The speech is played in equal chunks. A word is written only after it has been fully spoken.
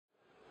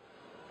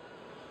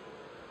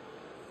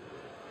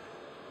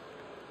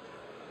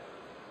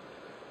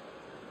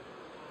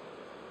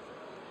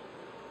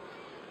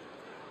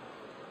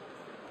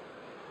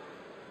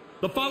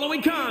The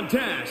following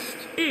contest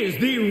is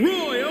the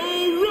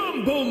Royal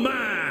Rumble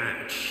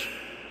match.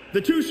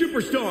 The two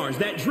superstars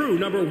that drew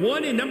number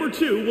 1 and number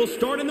 2 will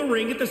start in the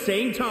ring at the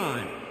same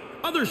time.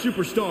 Other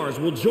superstars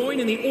will join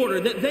in the order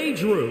that they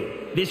drew.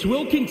 This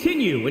will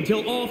continue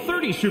until all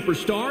 30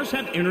 superstars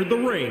have entered the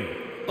ring.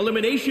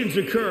 Eliminations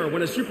occur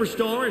when a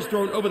superstar is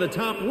thrown over the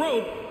top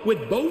rope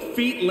with both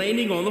feet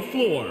landing on the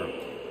floor.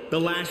 The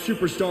last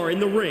superstar in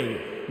the ring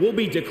will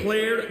be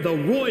declared the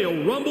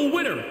Royal Rumble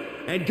winner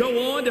and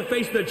go on to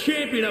face the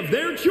champion of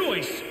their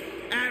choice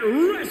at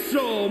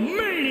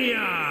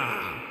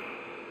WrestleMania.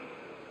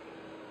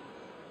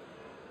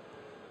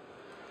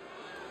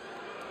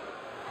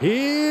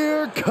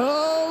 Here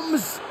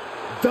comes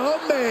the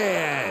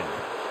man.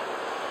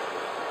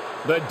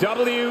 The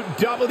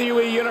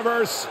WWE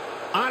Universe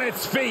on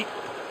its feet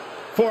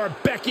for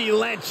Becky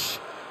Lynch.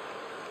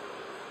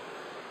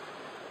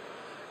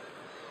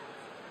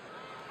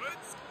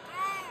 Let's go!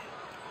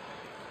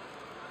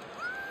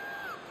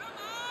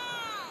 Come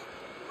on!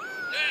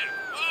 Yeah,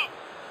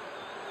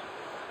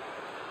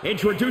 go!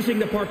 Introducing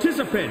the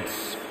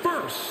participants.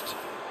 First,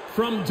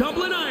 from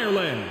Dublin,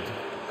 Ireland.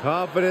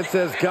 Confidence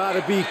has got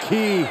to be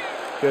key,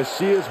 because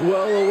she is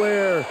well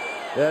aware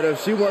that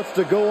if she wants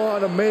to go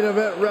on a main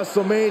event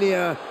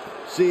WrestleMania,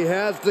 she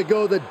has to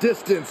go the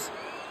distance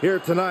here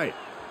tonight.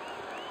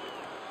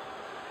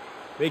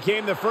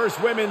 Became the first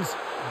women's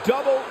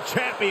double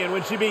champion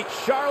when she beat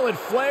Charlotte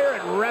Flair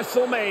at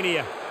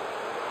WrestleMania. Yeah,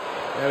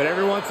 but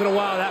every once in a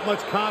while, that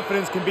much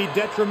confidence can be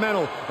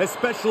detrimental,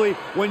 especially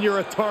when you're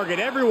a target.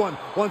 Everyone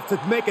wants to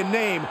make a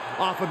name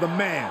off of the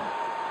man.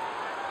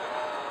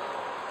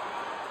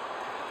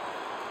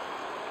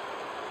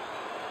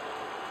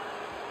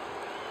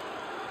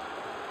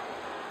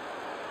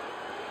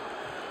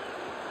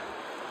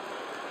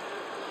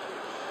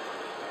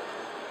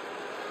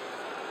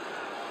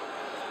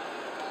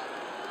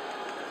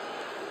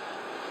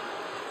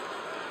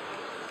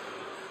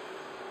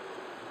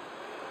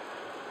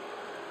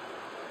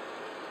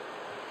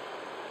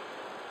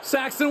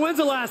 Saxton, when's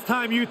the last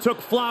time you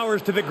took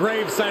flowers to the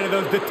gravesite of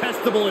those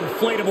detestable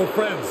inflatable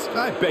friends?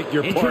 I beg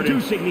your pardon.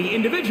 Introducing the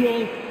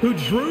individual who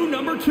drew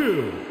number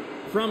 2.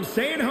 From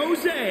San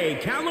Jose,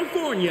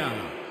 California,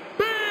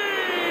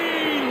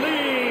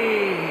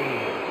 Bayley!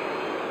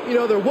 You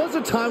know, there was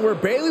a time where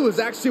Bayley was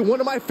actually one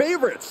of my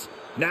favorites.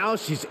 Now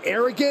she's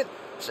arrogant.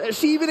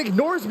 She even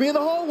ignores me in the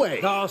hallway.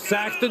 Oh,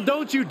 Saxton,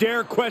 don't you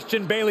dare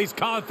question Bayley's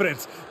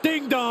confidence.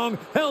 Ding dong,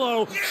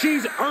 hello,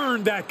 she's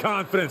earned that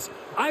confidence.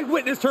 I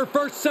witnessed her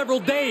first several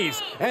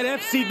days at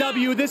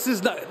FCW. This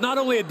is not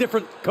only a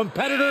different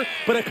competitor,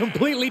 but a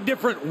completely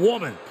different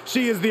woman.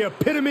 She is the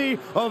epitome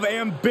of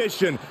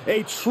ambition,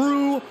 a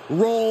true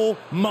role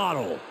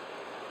model.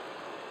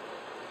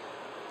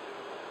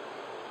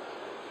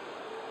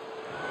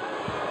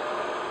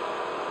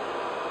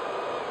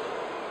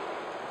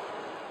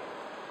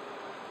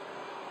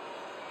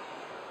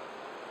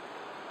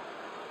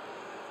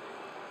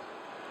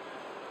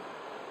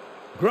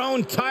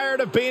 Grown tired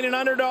of being an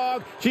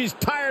underdog. She's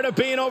tired of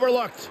being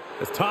overlooked.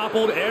 Has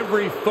toppled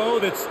every foe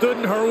that stood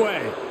in her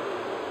way.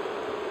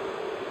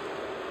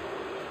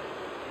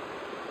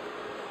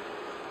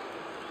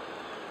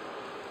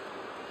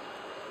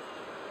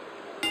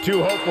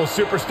 Two hopeful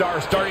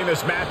superstars starting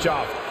this match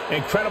off.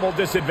 Incredible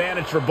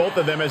disadvantage for both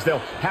of them as they'll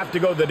have to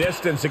go the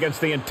distance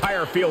against the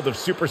entire field of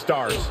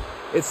superstars.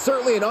 It's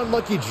certainly an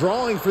unlucky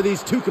drawing for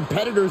these two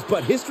competitors,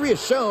 but history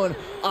has shown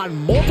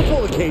on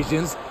multiple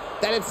occasions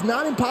that it's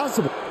not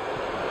impossible.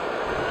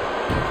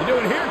 What you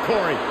doing here,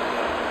 Corey?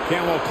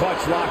 Camel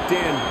clutch locked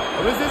in.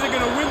 Well, this isn't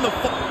going to win the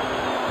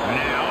fight.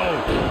 Now,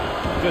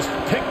 just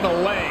pick the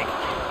leg.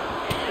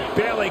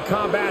 Barely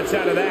combats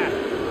out of that.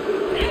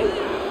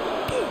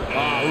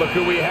 Oh, look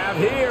who we have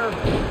here.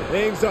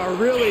 Things are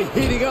really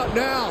heating up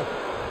now.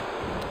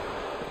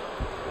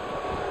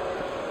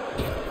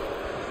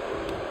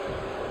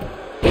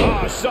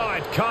 Oh, saw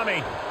it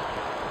coming.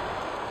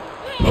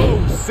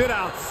 Oh,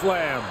 sit-out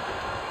slam.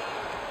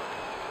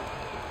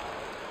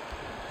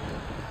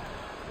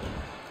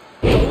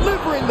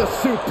 Delivering the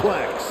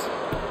suplex.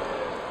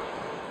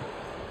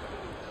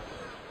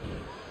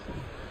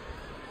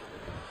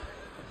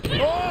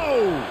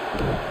 Oh!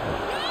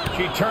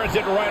 She turns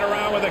it right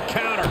around with a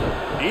counter.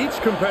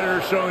 Each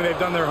competitor showing they've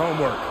done their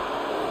homework.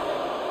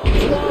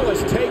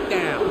 Flawless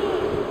takedown.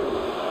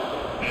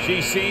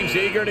 She seems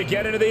eager to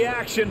get into the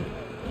action.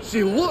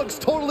 She looks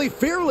totally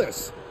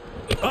fearless.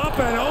 Up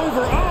and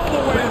over, all the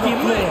way to the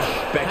floor.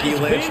 Becky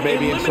Lynch may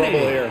be in trouble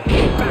here.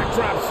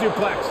 Backdrop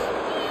suplex.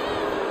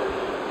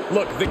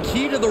 Look, the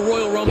key to the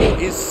Royal Rumble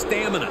is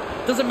stamina.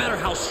 Doesn't matter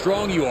how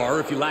strong you are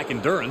if you lack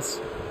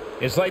endurance.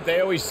 It's like they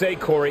always say,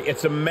 Corey,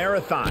 it's a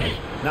marathon,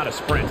 not a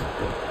sprint.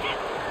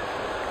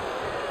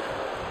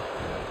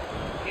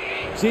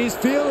 She's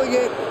feeling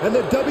it, and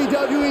the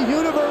WWE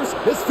Universe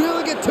is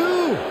feeling it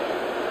too.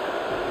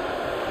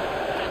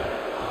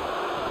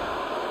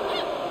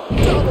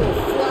 Double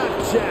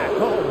flapjack,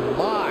 oh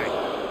my.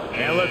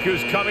 And look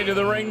who's coming to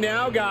the ring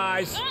now,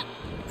 guys.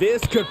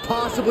 This could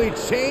possibly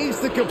change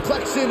the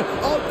complexion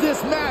of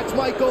this match,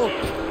 Michael.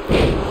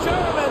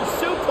 German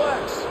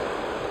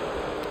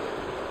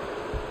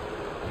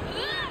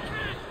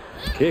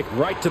Kick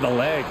right to the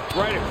leg,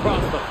 right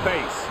across the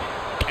face.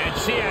 And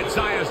she had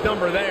Zaya's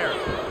number there.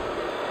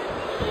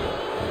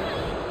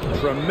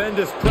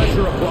 Tremendous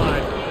pressure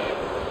applied.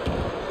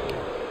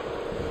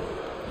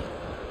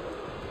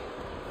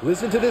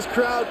 Listen to this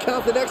crowd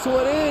count the next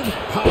one in.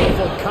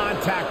 Powerful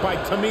contact by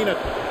Tamina.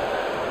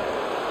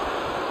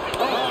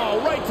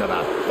 Oh, right to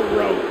the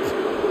throat.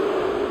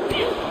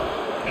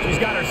 She's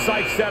got her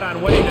sights set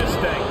on winning this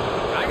thing.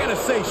 I gotta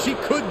say, she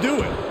could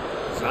do it.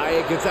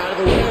 Zaya gets out of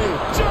the way.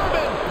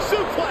 German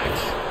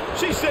suplex.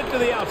 She's sent to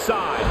the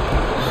outside.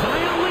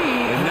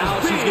 And now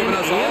she's giving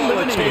us all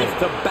a chance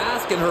to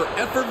bask in her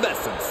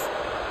effervescence.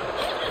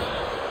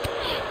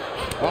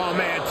 Oh,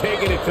 man,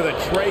 taking it to the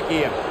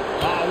trachea.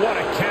 Oh, what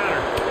a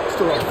counter. It's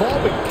the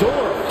revolving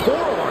door of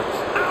forearms.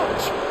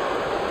 Ouch.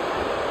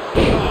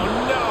 Oh,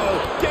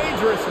 no.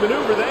 Dangerous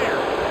maneuver there.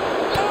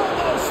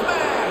 Elbow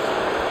smash.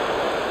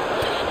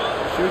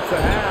 Shoots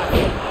a half.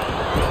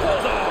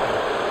 Bulldog.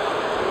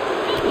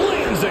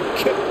 Lands a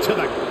kick to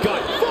the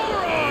gut.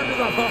 Forearm to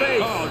the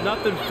face. Oh,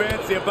 nothing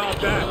fancy about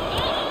that.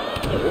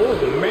 Oh,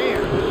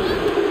 man.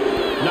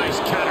 Nice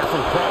counter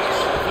from Cross.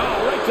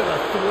 Oh, right to the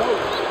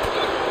throat.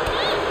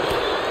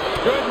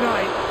 Good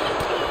night.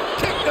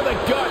 Kick to the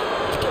gut.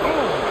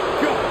 Oh, my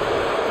God.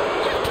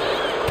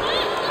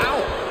 Ow.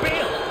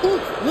 Bam. Ooh,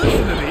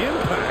 listen to the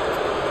impact.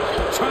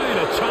 Trying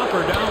to chop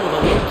her down with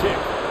a low kick.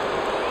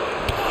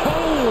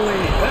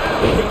 Holy, that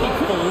was an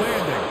awful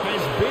landing.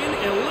 Has been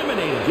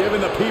eliminated.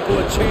 Giving the people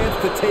a chance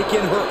to take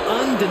in her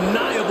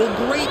undeniable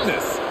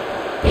greatness.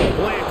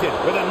 Planted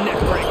with a neck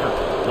breaker.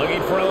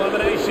 Looking for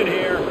elimination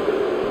here.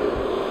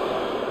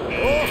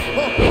 Oh,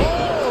 ho, ho.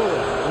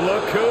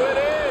 Look who it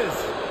is.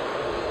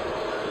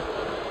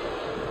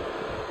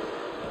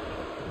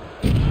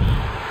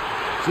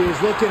 She's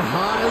looking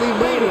highly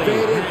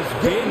motivated. Has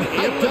been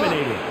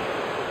eliminated.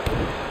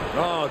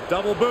 Oh,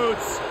 double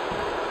boots.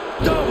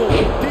 Double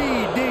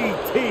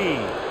DDT.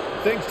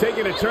 Things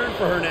taking a turn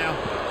for her now.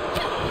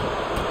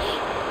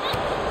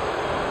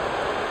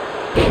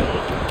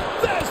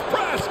 Fez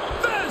press!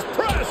 Fez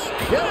press!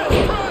 Fez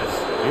press!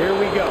 Here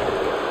we go.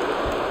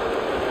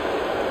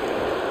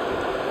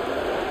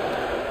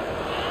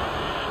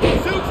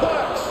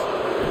 Suplex!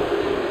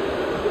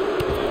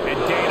 And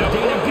Dana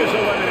Brooke is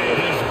eliminated.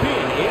 Has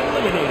been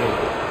eliminated.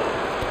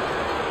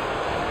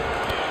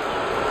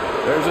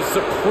 There's a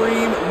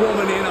supreme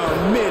woman in our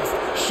midst.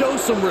 Show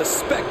some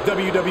respect,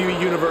 WWE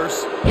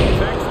Universe.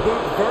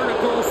 Textbook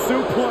vertical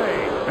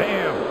suplex.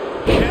 Bam.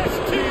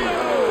 STO!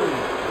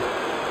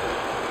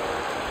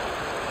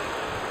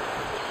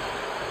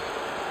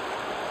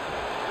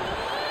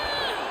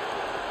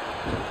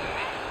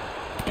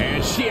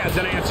 And she has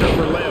an answer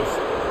for Liv.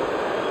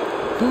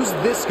 Who's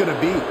this gonna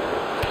be?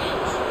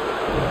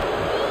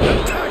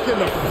 Attacking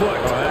the foot.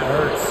 Oh, that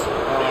hurts.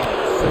 Oh,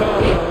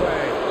 stone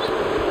away.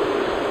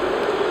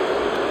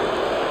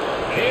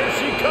 Here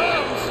she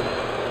comes.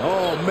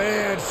 Oh,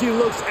 man, she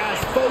looks as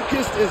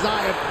focused as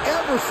I have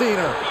ever seen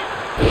her.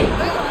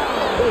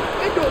 Oh,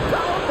 into a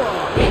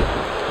powerbomb.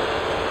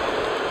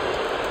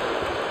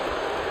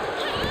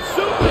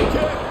 Super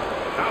kick.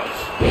 Ouch.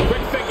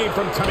 Quick thinking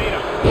from Tamina.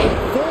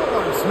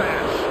 Forearm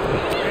smash.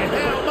 And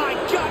oh my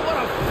God, what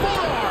a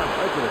forearm.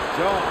 Right to the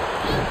jaw.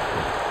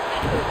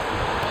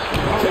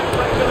 Kick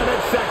right to the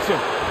midsection.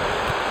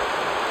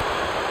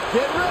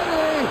 Get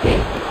ready.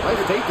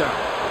 Nice takedown.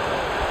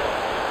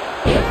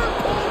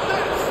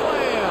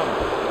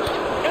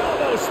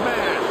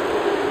 Smash.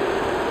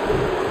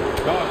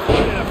 Oh,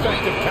 quite an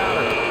effective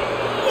counter.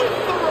 With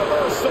the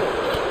reversal.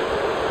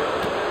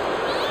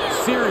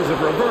 Series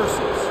of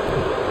reversals.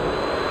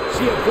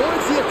 She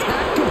avoids the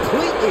attack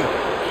completely.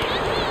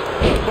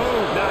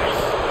 Boom.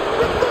 Nice.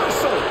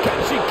 Reversal. Can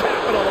she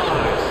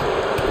capitalize?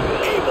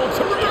 Able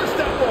to reverse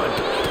that one.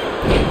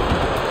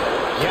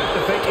 You have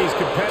to think these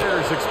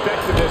competitors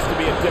expected this to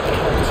be a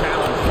difficult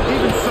challenge.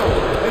 Even so,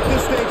 at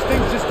this stage,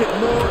 things just get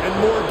more and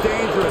more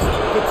dangerous.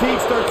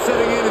 Fatigue starts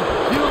setting in, and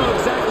you don't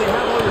exactly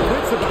have all your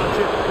wits about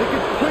you. They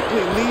could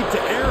quickly lead to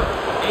error.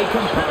 A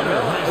competitor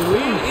has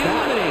been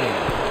eliminated.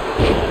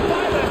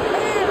 By the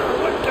hair,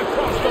 whipped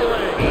across the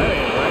ring. That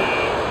ain't right.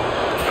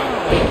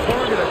 Oh,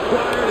 target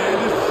acquired and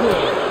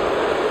destroyed.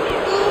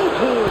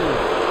 Ooh.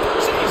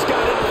 She's got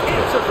an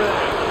answer for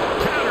that.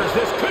 Counters.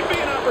 This could be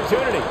an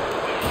opportunity.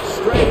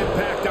 Straight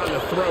impact on the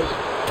throat.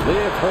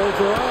 Liv holds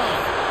her off.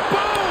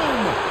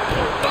 Boom!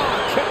 Oh,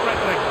 kick right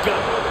to the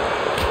gut.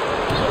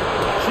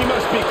 She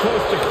must be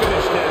close to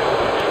finish now.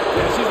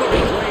 Yeah, she's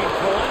looking drained.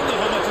 Well, I don't know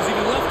how much is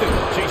even left in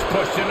her. She's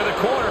pushed into the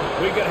corner.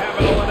 We could have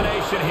an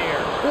elimination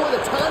here. Boy,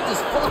 the time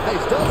just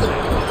flies, doesn't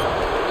it?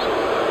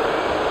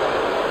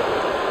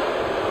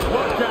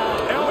 Look out,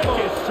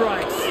 elbow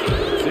strikes.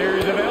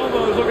 Series of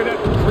elbows looking to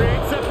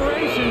create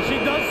separation.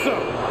 She does so.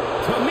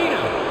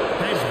 Tamina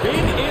has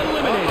been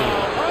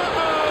eliminated.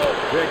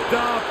 Picked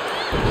up.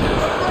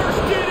 Reverse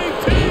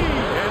DDT.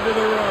 End of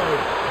the road.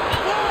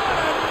 What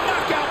a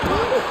knockout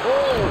punch.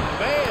 Oh,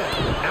 man.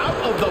 Out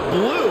of the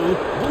blue,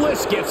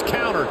 Bliss gets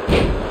countered.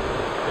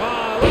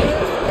 Wow, look at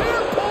this.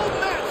 Hair pull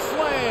mat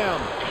slam.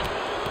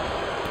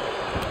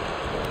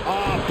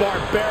 Oh,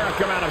 barbaric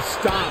amount of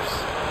stops.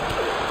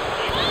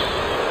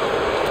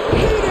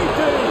 DDT!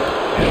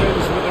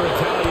 Evans with the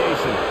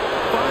retaliation.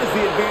 Finds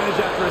the advantage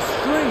after a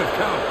string of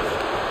counters.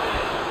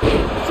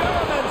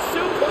 German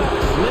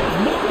suplex. Liv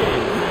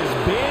Morgan has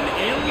been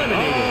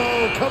eliminated.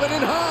 Oh, coming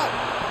in hot.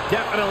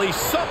 Definitely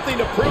something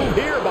to prove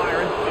here,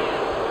 Byron.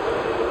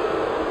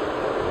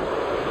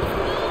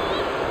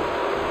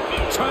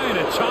 Trying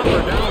to chop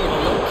her down with a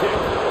low kick.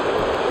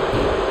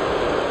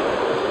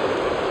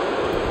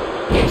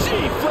 She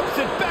flips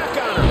it back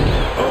on her.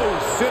 Oh,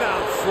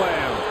 sit-out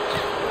slam.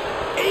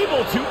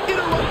 Able to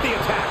interrupt the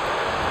attack.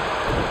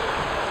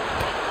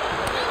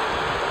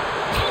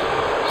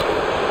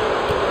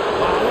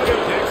 Oh, look at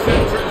Nick's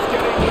entrance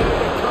getting ready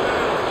to come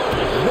out.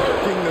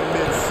 Working the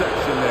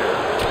midsection there.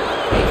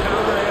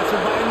 Counter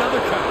answered by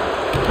another counter.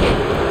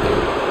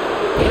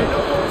 There are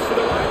no words for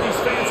the ride these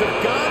fans have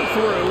gone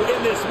through in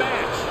this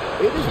match.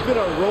 It has been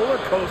a roller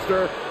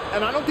coaster,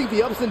 and I don't think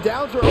the ups and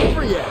downs are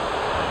over yet.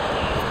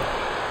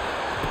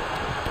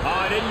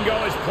 Oh, it didn't go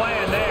as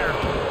planned there.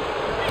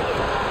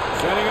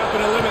 Setting up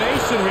an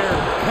elimination here.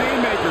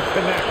 Haymaker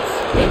connects.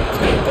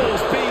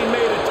 Temple's being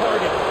made a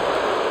target.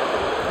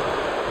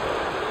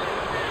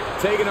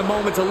 Taking a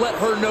moment to let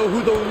her know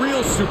who the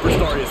real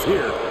superstar is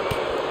here.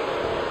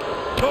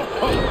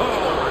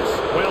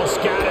 Well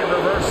scattered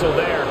reversal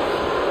there.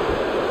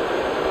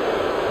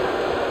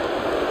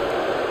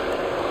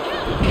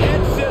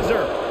 Head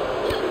scissor.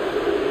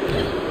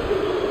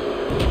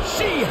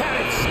 She had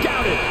it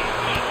scouted.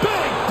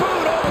 Big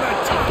boot over the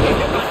top and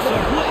hit the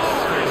floor. Bliss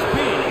has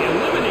been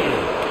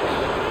eliminated.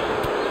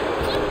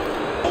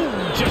 Oh,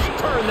 just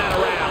turn that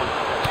around.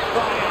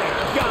 Oh, my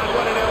God,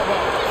 what an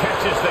elbow.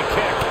 Catches the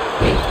kick.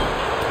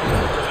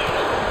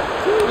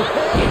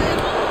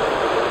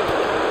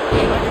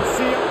 I can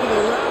see up to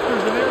the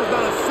rafters, and there's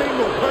not a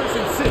single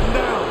person sitting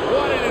down.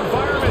 What an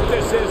environment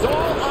this is.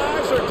 All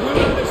eyes are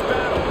glued on this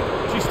battle.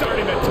 She's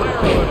starting to tire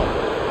a little.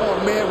 Oh,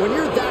 man, when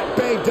you're that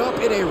banged up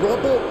in a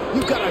rumble,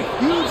 you've got a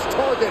huge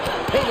target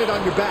painted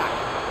on your back.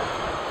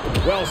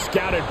 Well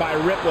scouted by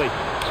Ripley.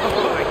 Oh,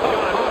 my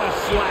God, what a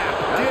slap.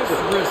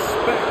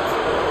 Disrespect.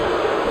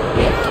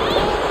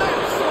 Airpole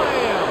net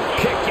slam.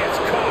 Kick gets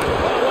caught.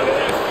 Oh, look at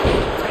this.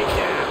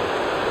 Takedown.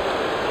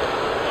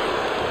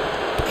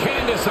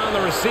 Candace on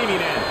the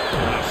receiving end.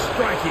 A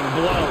striking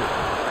blow.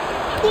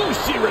 Ooh,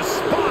 she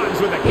responds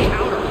with a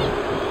counter.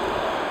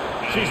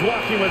 She's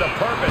walking with a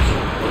purpose.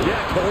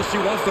 Yeah, Cole, she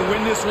wants to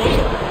win this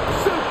rumble.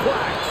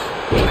 Suplex.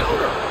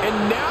 Counter. And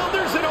now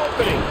there's an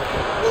opening.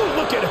 Ooh,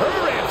 look at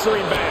her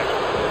answering back.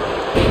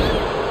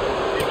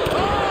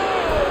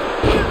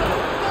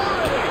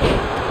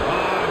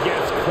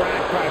 Gets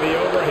cracked by the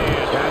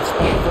overhand. Bad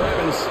spot for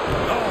Evans.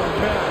 Oh,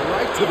 man,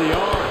 right to the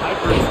arm.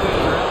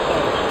 Hyperextend her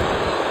elbow.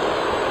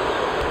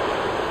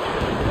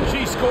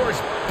 She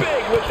scores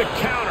big with the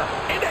counter.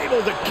 And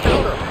able to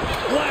counter.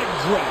 Leg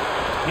drop.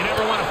 You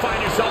never want to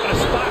find yourself in a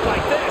spot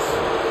like this.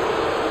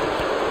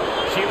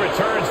 She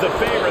returns the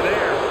favor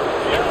there.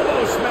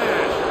 Elbow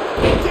smash.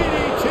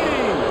 DDT.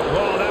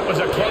 Oh, that was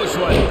a close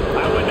one.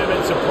 I wouldn't have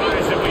been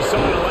surprised if we saw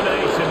an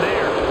elimination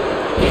there.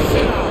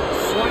 Sit-out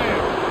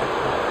slam.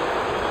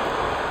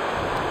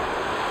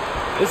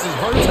 This is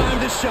her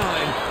time to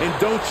shine, and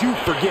don't you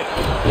forget.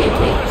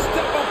 Oh,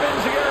 step up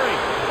Enziguri.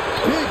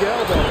 Big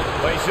elbow.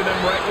 Placing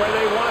them right where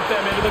they want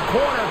them, into the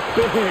corner.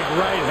 Big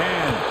right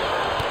hand.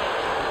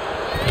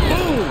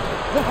 Boom!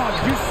 Wow,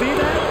 did you see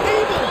that?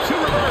 Able to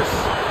reverse.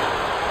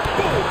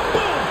 Boom,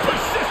 boom,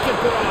 persistent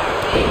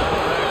barrage.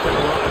 That can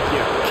rock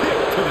you. Kick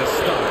to the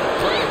stomach.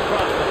 Right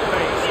across the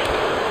face.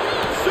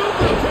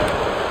 Super kick.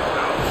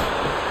 Ouch.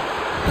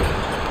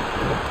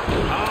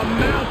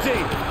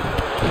 Mounting.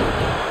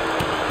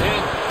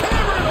 And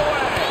hammering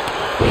away.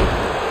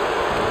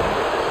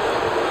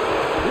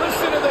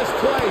 Listen to this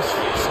place.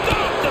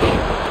 Stop the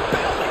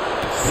belly.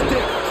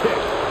 Stick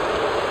kick.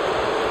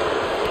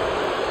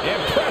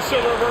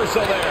 Impressive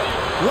reversal there.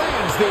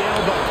 Lands the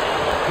elbow.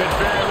 Could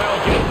very well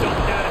get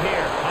dumped out of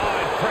here. Oh,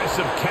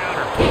 impressive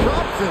counter.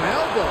 Drops an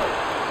elbow.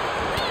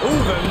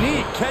 Ooh, the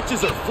knee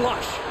catches her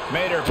flush.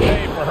 Made her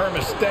pay for her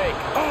mistake.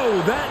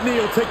 Oh, that knee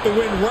will take the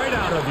wind right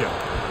out of you.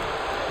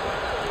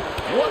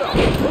 What a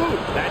boot.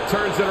 That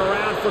turns it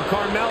around for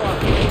Carmella.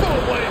 Oh,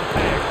 what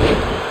impact.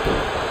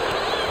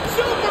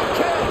 Super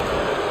kick.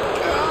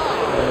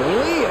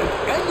 Golly, an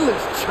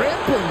endless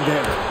trampling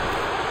there.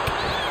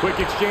 Quick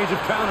exchange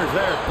of counters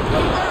there.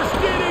 Reverse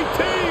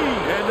DDT.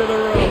 End of the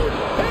road.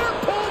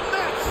 Hairpole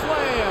net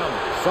slam.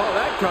 Saw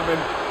that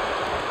coming.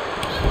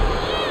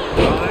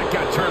 Oh, that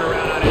got turned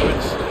around on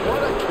Evans.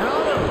 What a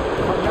counter.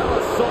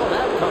 Carmella saw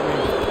that coming.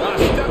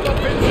 Step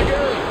up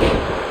Enziguri.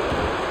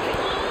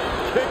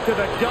 Kick to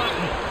the gut.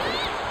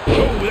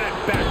 Oh, that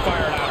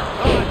backfired on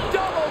her.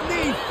 Double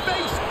knee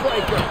face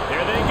breaker.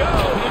 There they go.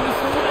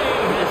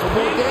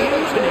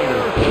 Damage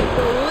there.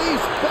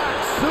 Release back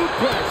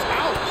suplex.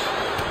 Ouch.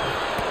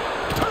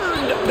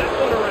 Turned that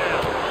one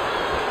around.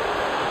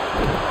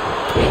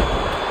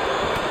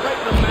 Right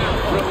in the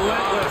mouth.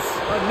 Relentless.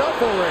 Enough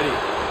already.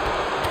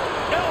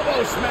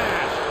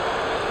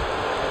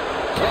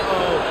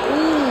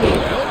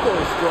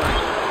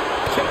 strike.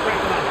 Kick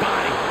right to the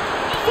body.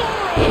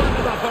 Forearm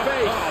to the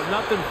face. Oh,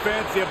 nothing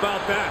fancy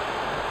about that.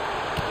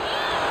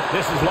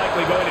 This is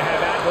likely going to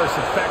have adverse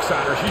effects on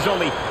her. She's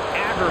only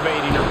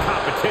aggravating her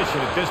competition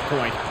at this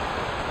point.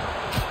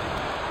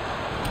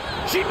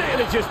 She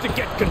manages to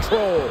get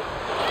control.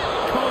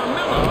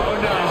 Oh,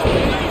 no.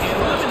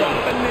 Stop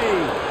the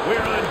knee.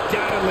 We're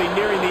undoubtedly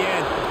nearing the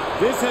end.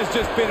 This has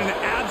just been an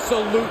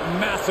absolute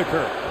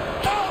massacre.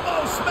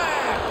 Elbow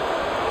smack.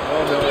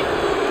 Oh, no.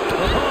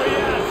 Oh,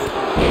 yes.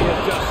 He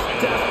is just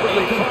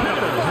desperately trying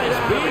to fight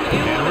out of it.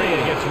 And Rhea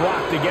gets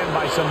rocked again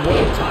by some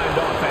well-timed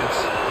offense.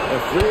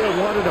 If Rhea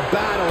wanted a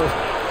battle,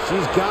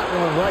 she's got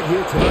one right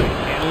here tonight.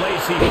 And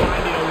Lacey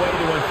finding a way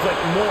to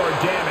inflict more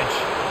damage.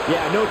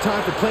 Yeah, no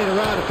time for playing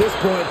around at this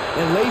point,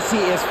 and Lacey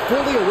is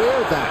fully aware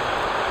of that.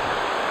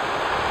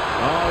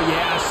 Oh,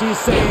 yeah, she's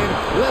saying,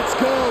 let's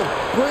go,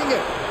 bring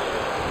it.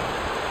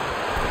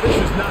 This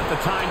is not the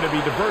time to be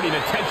diverting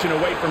attention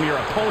away from your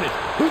opponent.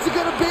 Who's it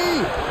gonna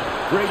be?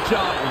 Great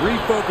job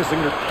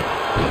refocusing her.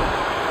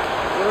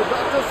 We're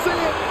about to see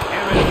it.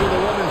 Aiming to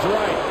the woman's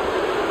right.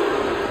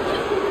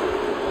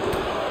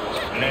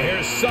 And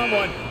here's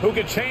someone who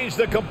could change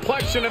the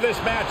complexion of this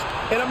match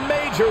in a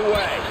major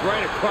way.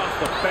 Right across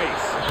the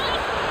face.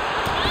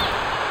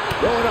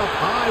 Going up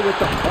high with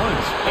the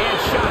punch. And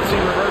Shotzi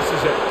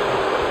reverses it.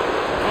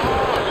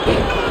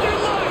 Northern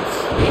Lights!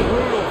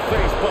 Brutal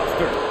face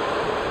buster.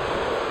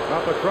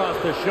 Up across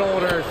the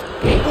shoulders.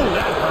 Ooh,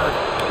 that hurt.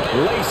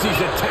 Lacey's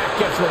attack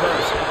gets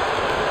reversed.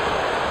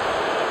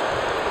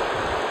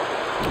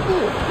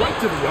 Ooh, right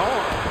to the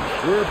arm.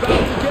 We're about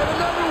to get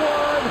another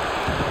one.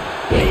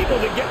 Able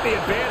to get the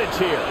advantage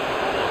here.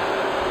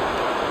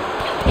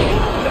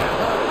 Ooh, that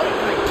hurt right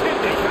in the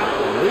kidney.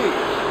 Golly.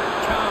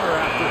 Counter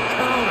after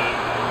counter.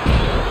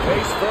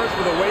 Face first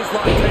with a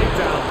waistline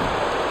takedown.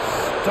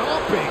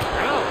 Stomping.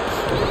 Ouch.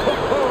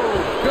 Oh,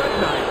 good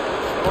night.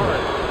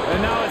 Smart.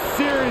 And now a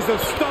series of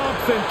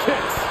stomps and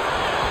kicks.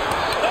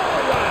 Oh,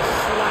 what a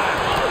slap.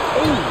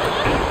 Ooh,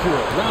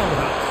 accurate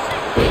roundhouse.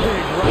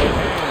 Big right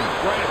hand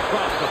right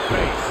across the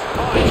face.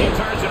 Oh, and she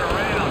turns it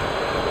around.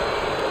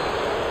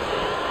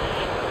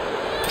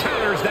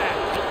 Counters that.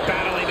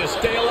 Battling to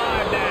stay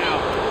alive now.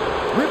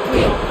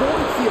 Ripley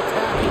avoids the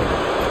attack.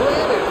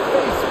 Planted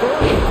face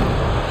first.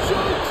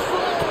 Choke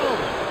slam.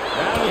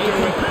 That'll do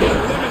it.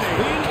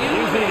 Eliminated.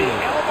 Using the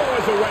elbow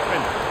as a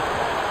weapon.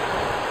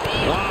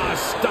 Ah,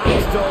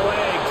 stops the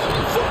legs.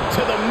 Foot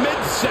to the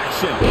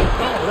midsection.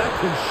 Oh, that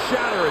can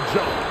shatter a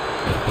jump.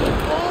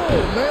 Oh,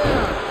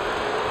 man.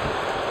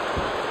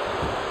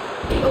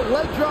 A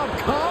leg drop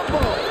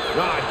combo.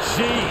 Ah,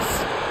 jeez.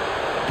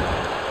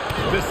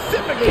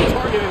 Specifically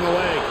targeting the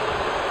leg.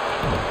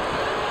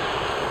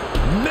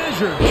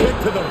 Measured kick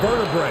to the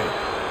vertebrae.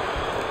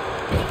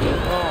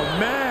 Oh,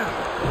 man.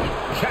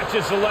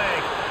 Catches the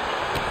leg.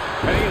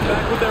 Hanging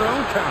back with their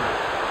own counter.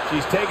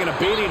 She's taking a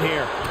beating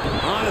here.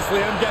 Honestly,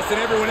 I'm guessing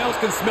everyone else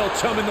can smell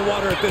chum in the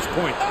water at this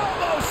point.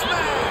 Elbow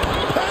smash.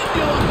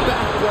 Pendulum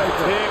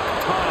backbreaker.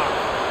 Tick-tock.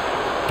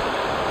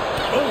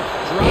 Oh,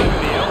 driving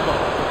the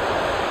elbow.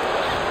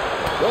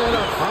 Going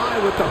up high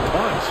with the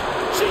punch.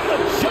 She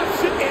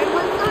adjusts it and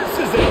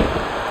reverses it.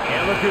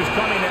 And look who's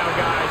coming now,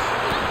 guys.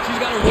 She's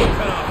got her work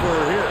cut out for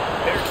her here.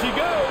 There she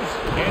goes.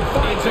 And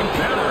finds a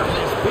counter.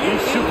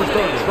 These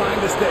superstars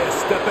trying to stay a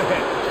step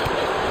ahead.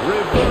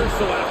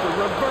 Reversal after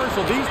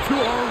reversal. These two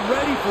are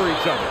ready for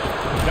each other.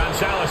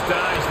 Gonzalez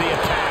denies the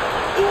attack.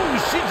 Ooh,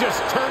 she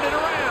just turned it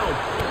around.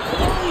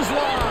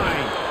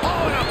 Clothesline.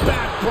 Oh, and a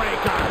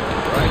backbreaker.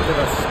 Right to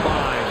the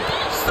spine.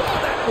 Saw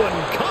that one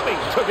coming.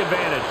 Took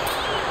advantage.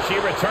 She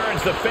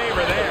returns the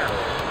favor there.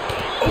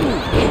 Ooh,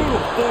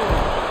 brutal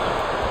forearm.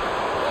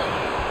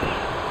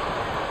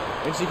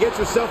 And she gets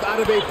herself out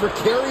of a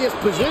precarious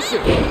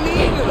position.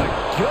 Knee to the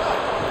gut.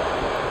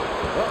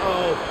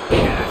 Uh-oh.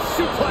 And a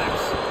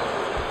suplex.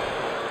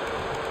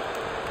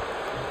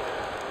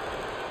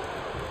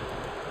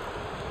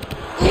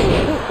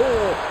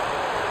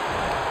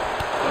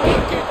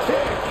 Rocket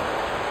kick.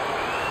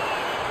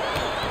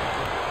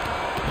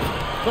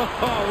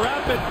 Oh,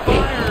 rapid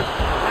fire.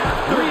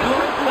 After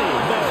Ripley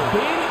has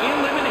been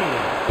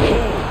eliminated.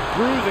 oh,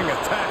 bruising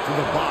attack to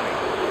the body.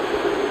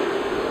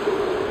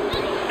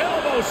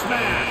 Elbow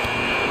smash.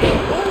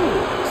 Ooh,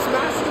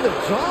 smashing the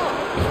jaw.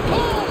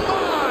 Oh,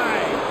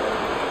 my.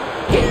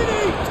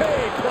 DDT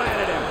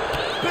planted him.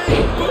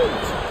 Big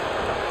boot.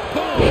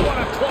 Oh, what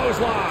a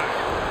clothesline.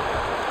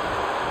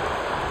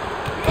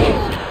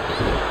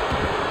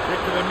 Kick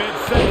to the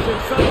midsection.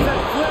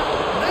 Sunset flip.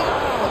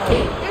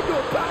 Into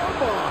a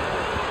powerbomb.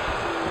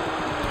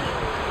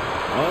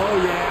 Oh,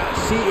 yeah.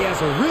 She is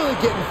really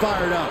getting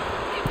fired up.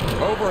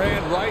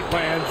 Overhand right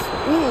lands.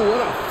 Ooh,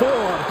 what a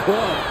forearm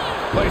club.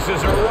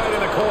 Places her right in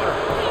the corner.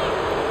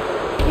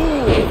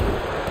 Ooh.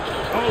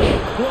 Oh,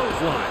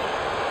 clothesline.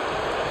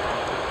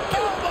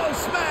 Elbow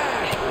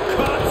smash.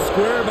 Caught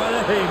square by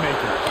the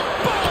haymaker.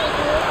 Boom.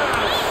 What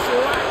a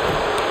slap.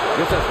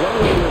 Guess that's one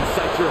way to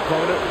incite your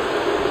opponent.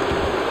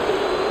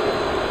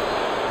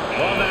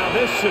 Well, now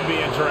this should be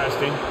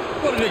interesting.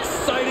 What an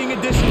exciting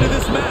addition to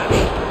this match.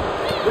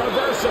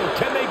 Reversal.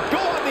 Can they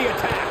go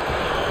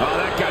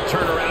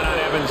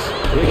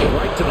Kick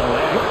right to the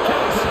leg.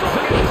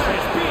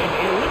 Has been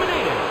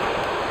eliminated.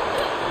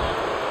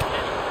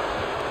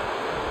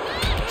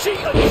 She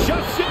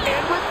adjusts it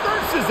and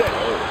reverses it.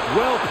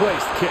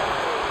 Well-placed kick.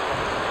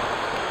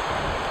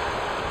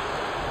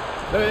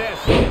 Look at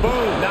this.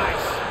 Boom.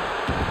 Nice.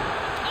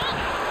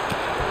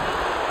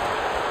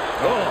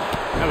 Oh,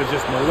 that was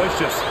just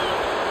malicious.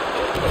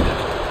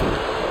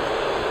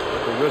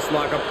 The wrist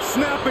lock up.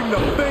 Snapping the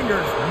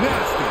fingers.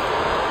 Nasty.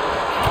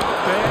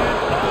 And,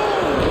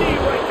 oh, knee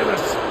right to the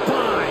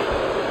spine.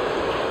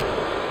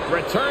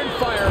 Return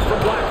fire from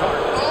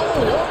Blackheart. Oh,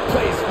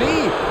 well-placed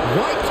knee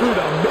right to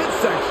the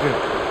midsection.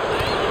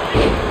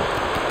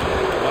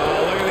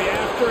 Oh, look at the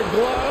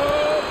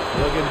afterglow.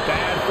 Looking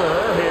bad for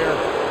her here.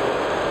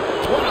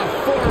 What a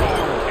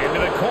forearm. Into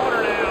the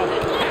corner now.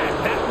 Had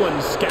that one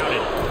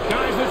scouted.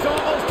 Guys, it's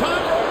almost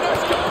time for our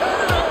next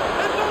competitor.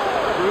 And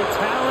more.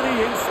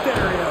 Brutality in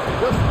stereo.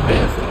 Just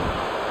nasty.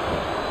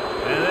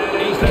 And that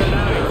is their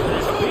night.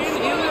 Has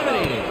been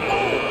eliminated.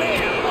 Oh,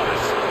 man. What a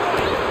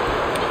strike.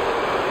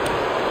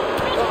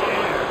 Oh,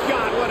 my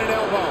God. What an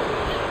elbow.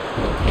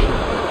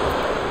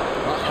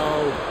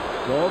 Uh-oh.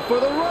 Going for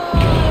the run.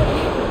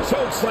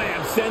 Choke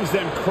slam sends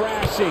them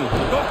crashing.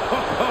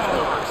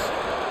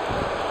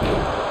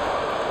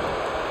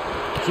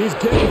 She's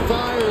getting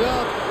fired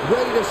up,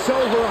 ready to show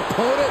her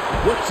opponent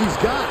what she's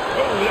got.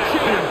 Oh, that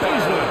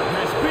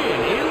Has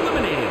been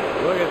eliminated.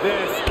 Look at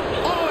this.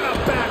 Oh, and a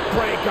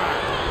backbreaker.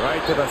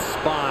 Right to the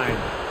spine.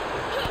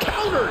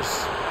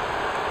 Counters.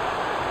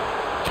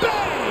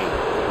 Bang!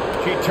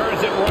 She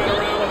turns it right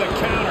around with a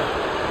counter.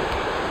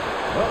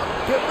 Oh,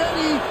 get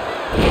ready.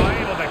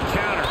 Oh, able to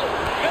counter.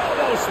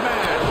 Elbow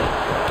smash.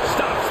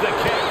 Stops the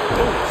kick.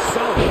 Oh,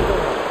 solid.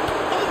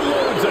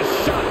 Unloads a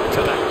shot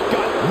to the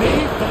gut.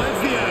 Knee finds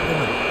the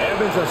abdomen.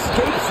 Evans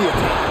escapes the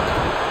attack.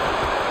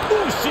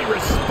 Ooh, she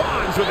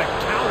responds with a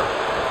counter.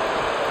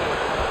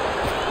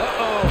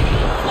 Uh-oh.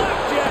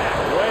 Flapjack.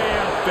 Way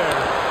up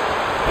there.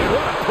 And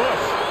what a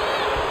push.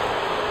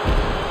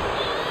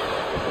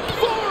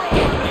 Forearm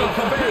to the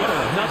face.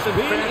 Has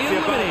been Fancy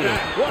about eliminated.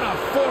 that. What a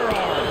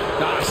forearm.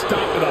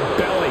 Stop with a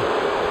belly.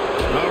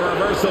 A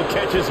reversal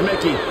catches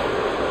Mickey.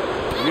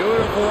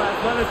 Beautiful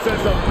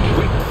athleticism.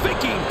 Quick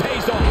thinking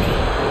pays off.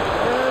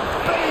 And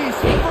face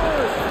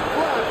first,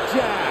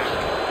 flapjack.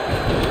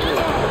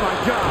 Oh, my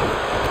God.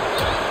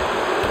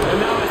 And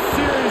now a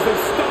series of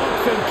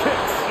stomps and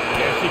kicks.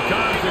 Here she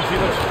comes, and she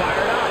looks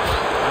fired up.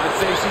 I'd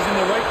say she's in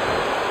the right.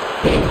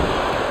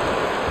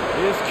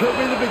 This could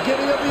be the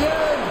beginning of the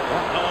end.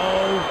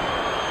 Uh-oh.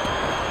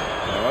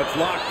 Oh, it's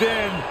locked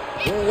in.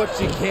 Doing what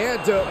she can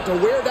to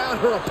wear down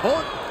her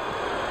opponent.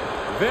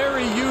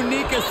 Very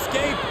unique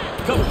escape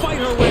to fight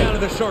her way out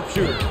of the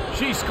sharpshooter.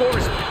 She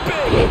scores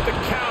big with the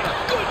counter.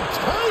 Good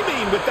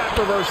timing with that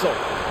reversal.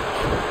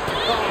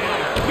 Oh, my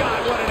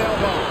God, what an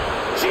elbow.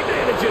 She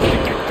manages to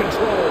get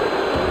control.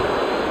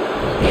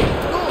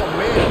 Oh,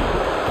 man.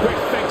 Quick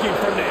thinking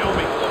from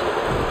Naomi.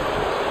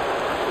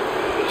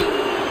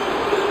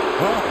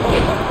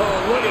 Oh,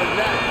 look at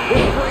that.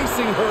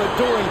 Embracing her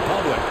adoring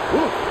public.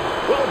 Ooh,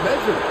 well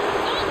measured.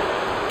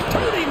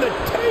 Turning the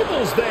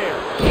tables there.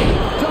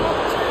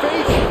 Dumped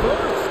face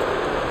first.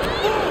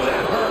 Oh,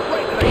 that hurt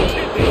right to the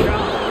kidney.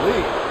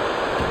 Golly.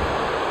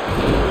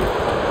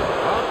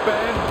 Up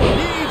and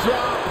knee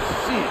drop.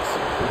 Jeez.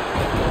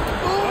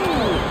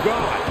 Oh,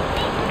 God.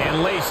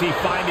 And Lacey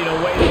finding a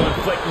way to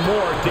inflict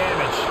more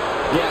damage.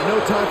 Yeah, no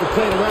time for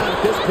playing around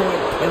at this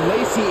point, and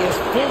Lacey is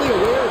fully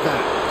aware of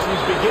that.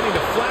 She's beginning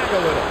to flag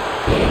a little.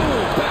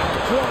 Ooh, back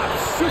drop,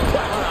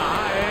 suplex on a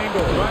high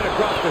angle, right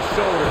across the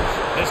shoulders.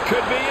 This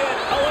could be it.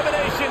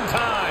 Elimination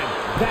time.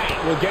 That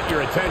will get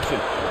your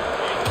attention.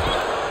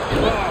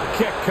 Oh,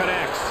 kick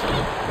connects.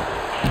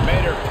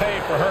 Made her pay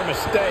for her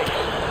mistake.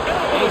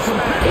 Elbow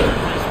smash.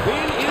 Has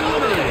been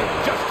eliminated.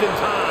 Just in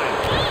time.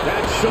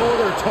 That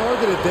shoulder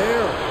targeted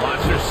there.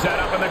 Watch her set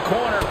up in the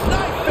corner.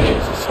 Knife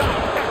edge chop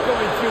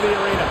echoing through the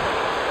arena.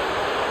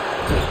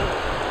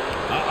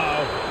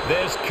 Uh-oh.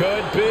 This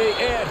could be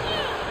it.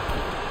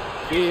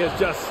 He is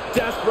just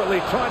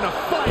desperately trying to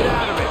fight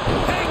out of it.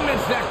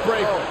 Hangman's neck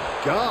breaker. Oh,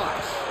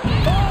 gosh.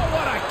 Oh,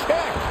 what a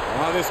kick.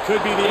 Oh, this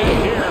could be the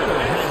end here.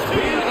 Has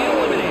been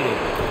eliminated.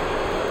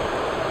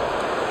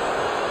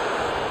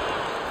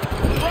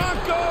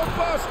 Bronco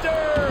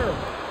Buster.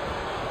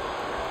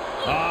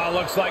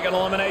 Looks like an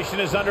elimination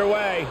is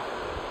underway.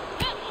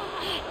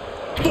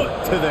 Foot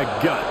to the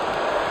gut.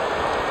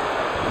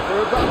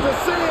 We're about to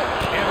see it.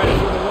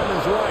 Evans with a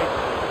woman's right.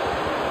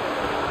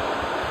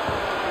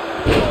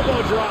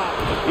 Elbow drop.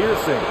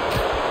 Piercing.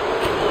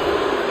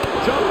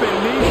 Jumping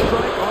knee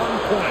strike on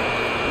point.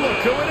 Look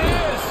who it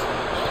is.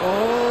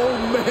 Oh,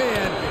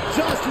 man.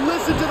 Just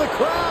listen to the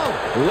crowd.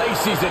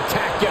 Lacey's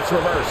attack gets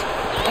reversed.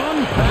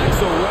 Unpacks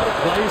a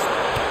well-placed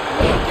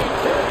looking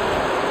kick.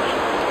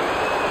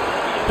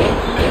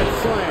 Man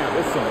slam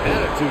with some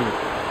attitude.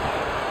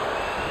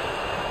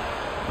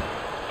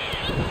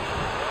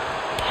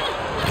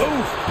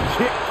 Oof.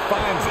 Kick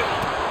finds it.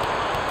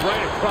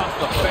 Right across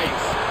the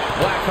face.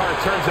 Blackheart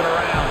turns it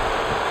around.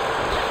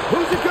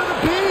 Who's it gonna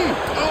be?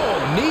 Oh,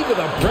 knee to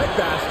the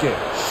breadbasket. kick.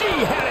 She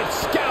had it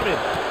scouted.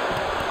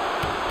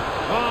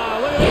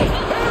 Look at this.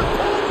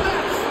 Hair-pulled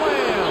neck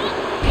slam.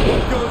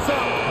 What goes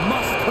up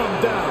must come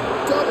down.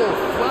 Double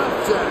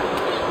flapjack.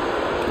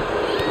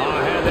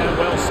 Had that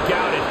well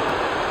scouted.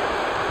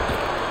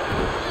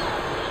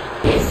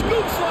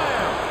 Scoop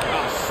slam.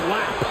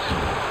 Slap.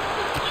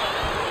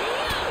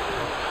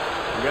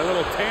 We got a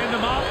little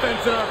tandem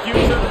offense in our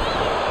future.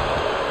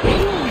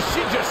 Ooh,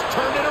 she just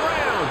turned it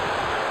around.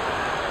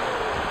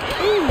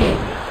 Ooh.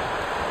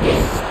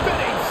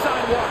 Spinning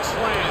sidewalk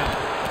slam.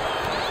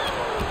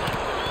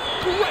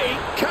 Great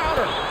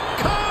counter.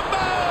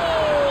 Combo!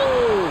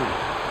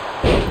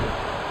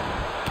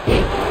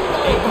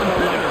 A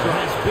competitor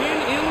has been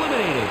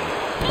eliminated.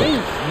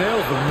 Oof,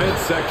 nails the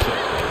midsection,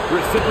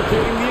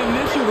 reciprocating the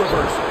initial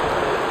reversal.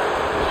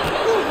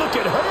 Ooh, look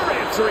at her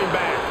answering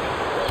back.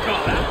 Oh,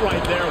 that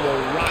right there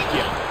will rock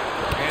you.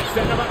 And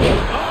setting him up.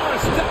 Oh, a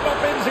step up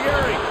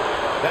enziguri.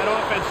 That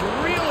offense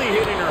really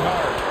hitting her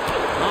hard.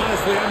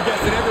 Honestly, I'm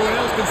guessing everyone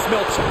else can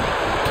smell check.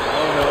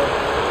 Oh, no.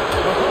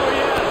 Oh,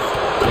 yes.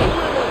 The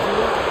ribble's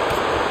rocked.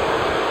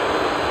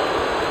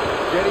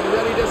 Getting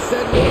ready to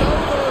send one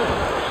over.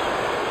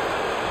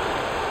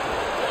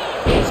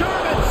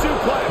 German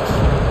suplex.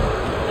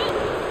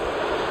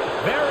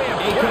 Very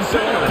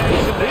impressive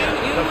elimination there.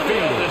 The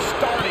field is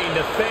starting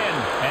to thin.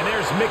 And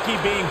there's Mickey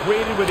being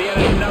greeted with yet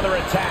another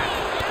attack.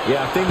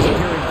 Yeah, things are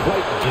appearing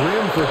quite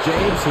grim for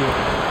James here.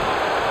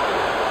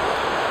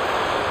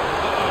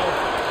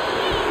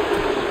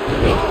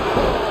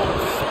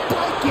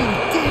 Spiking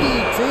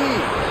DDT.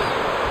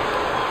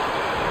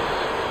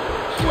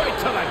 Right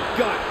to the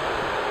gut.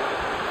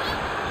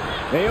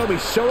 Naomi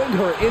showing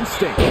her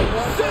instinct.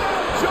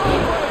 Sit-up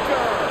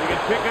jawbreaker. You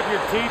can pick up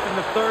your teeth in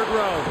the third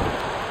row.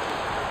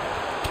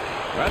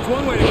 That's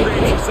one way to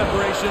create some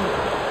separation.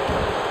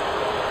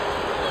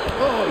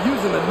 Oh,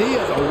 using the knee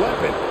as a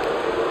weapon.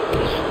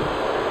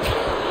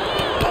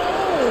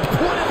 Oh,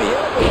 point of the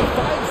elbow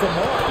finds the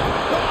mark.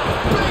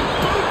 Big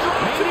boot drop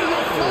to Mandy the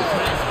Rose floor.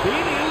 has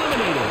been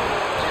eliminated.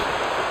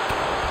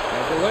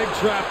 As the leg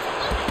trap.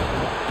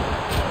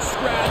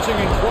 Scratching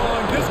and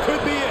clawing. This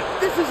could be it.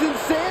 This is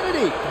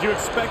insanity. Did you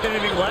expect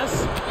anything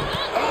less?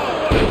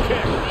 Oh, what a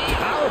kick.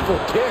 Powerful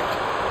kick.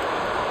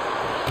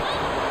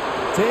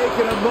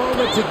 Taking a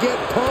moment to get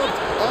pumped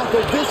off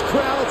of this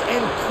crowd's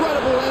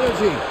incredible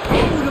energy.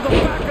 Oh, to the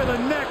back of the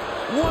neck.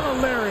 What a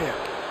lariat.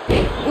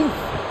 Oof.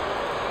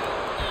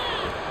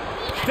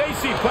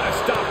 Stacy put a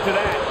stop to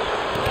that.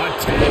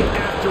 Attack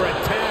after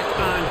attack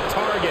on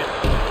target.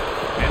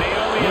 And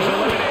Naomi is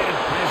eliminated.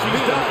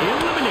 She's done.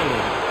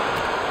 Eliminated.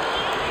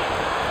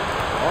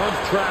 Arms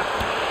trapped.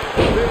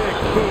 Big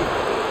boot.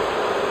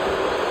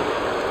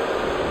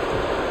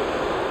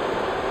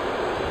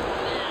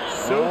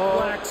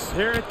 Suplex.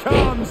 Here it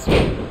comes.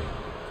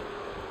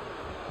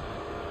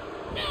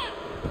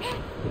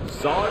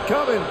 Saw it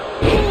coming.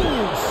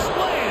 Ooh,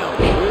 slam.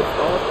 With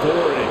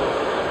authority.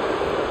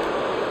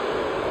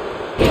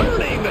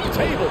 Turning the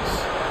tables.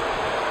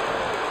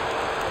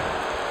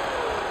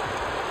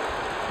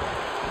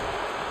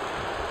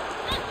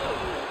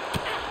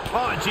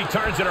 Oh, and she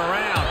turns it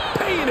around.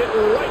 Paying it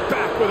right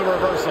back with a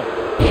reversal.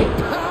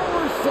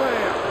 Power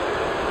slam.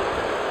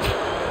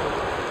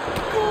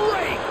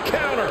 Great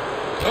counter.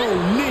 Oh,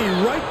 knee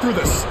right through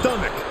the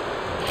stomach.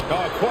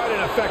 Oh, quite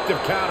an effective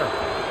counter.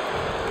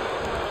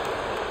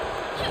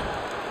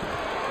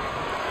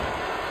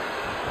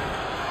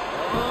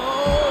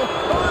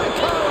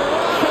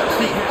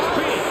 She has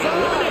been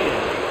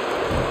eliminated.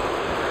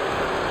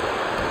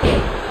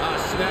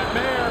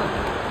 Snapmare.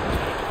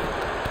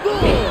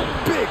 Boom.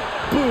 Big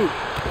boot.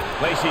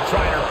 Lacey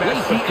tried her best,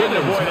 Lacey but couldn't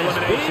Evans avoid has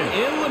elimination.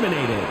 been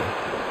eliminated.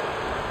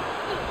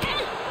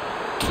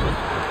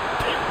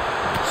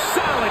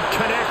 Solid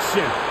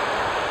connection.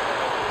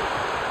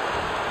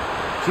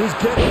 She's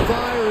getting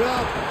fired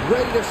up,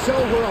 ready to show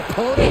her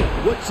opponent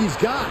what she's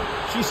got.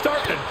 She's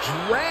starting to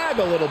drag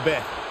a little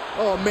bit.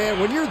 Oh, man,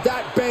 when you're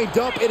that banged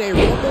up in a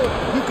rumble,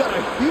 you've got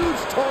a huge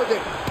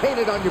target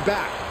painted on your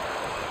back.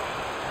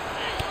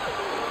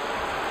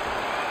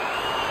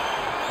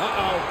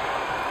 Oh,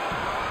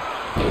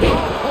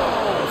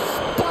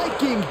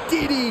 spiking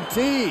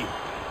DDT.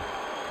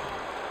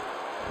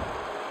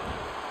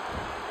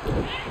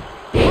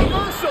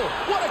 Reversal.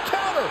 What a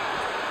counter.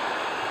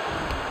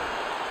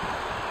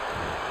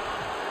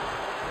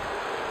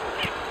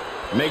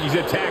 Miggy's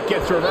attack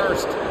gets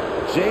reversed.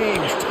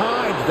 James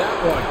timed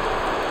that one.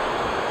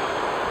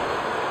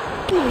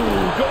 Ooh,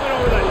 going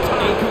over the top.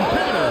 A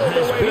competitor all the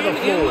has way to the been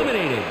floor.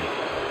 eliminated.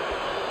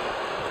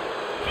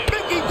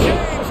 Mickey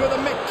James with a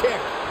Mick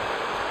kick.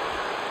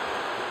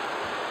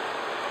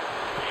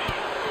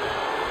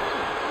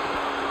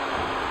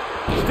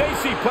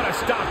 Stacy put a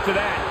stop to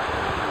that.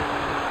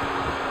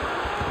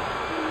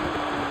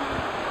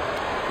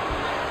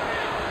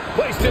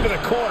 Placed into the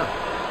corner.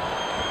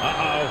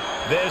 Uh-oh.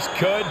 This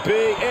could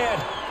be it.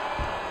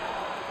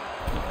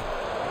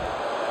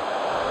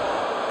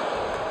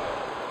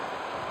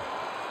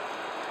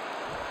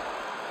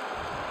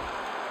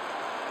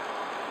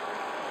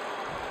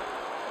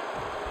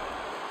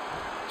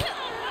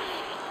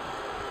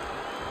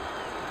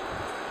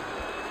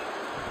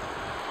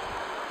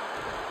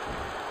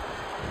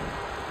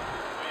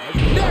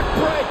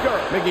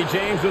 Mickie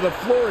James with a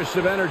flourish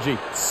of energy.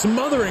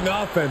 Smothering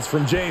offense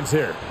from James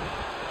here.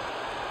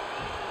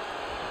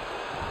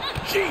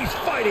 She's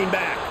fighting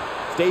back.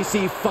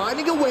 Stacy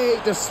finding a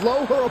way to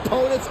slow her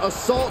opponent's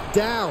assault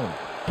down.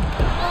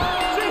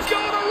 She's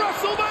going to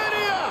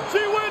WrestleMania.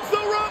 She wins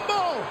the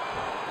Rumble.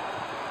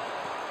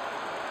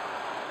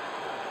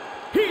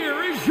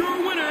 Here is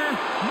your winner,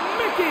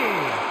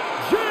 Mickie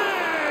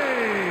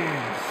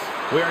James.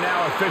 We are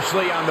now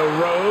officially on the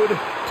road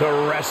to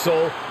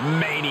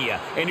WrestleMania.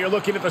 And you're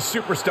looking at the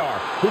superstar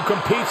who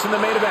competes in the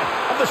main event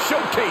of the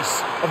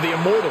Showcase of the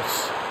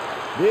Immortals.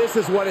 This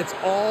is what it's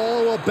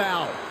all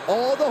about.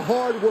 All the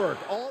hard work,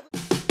 all the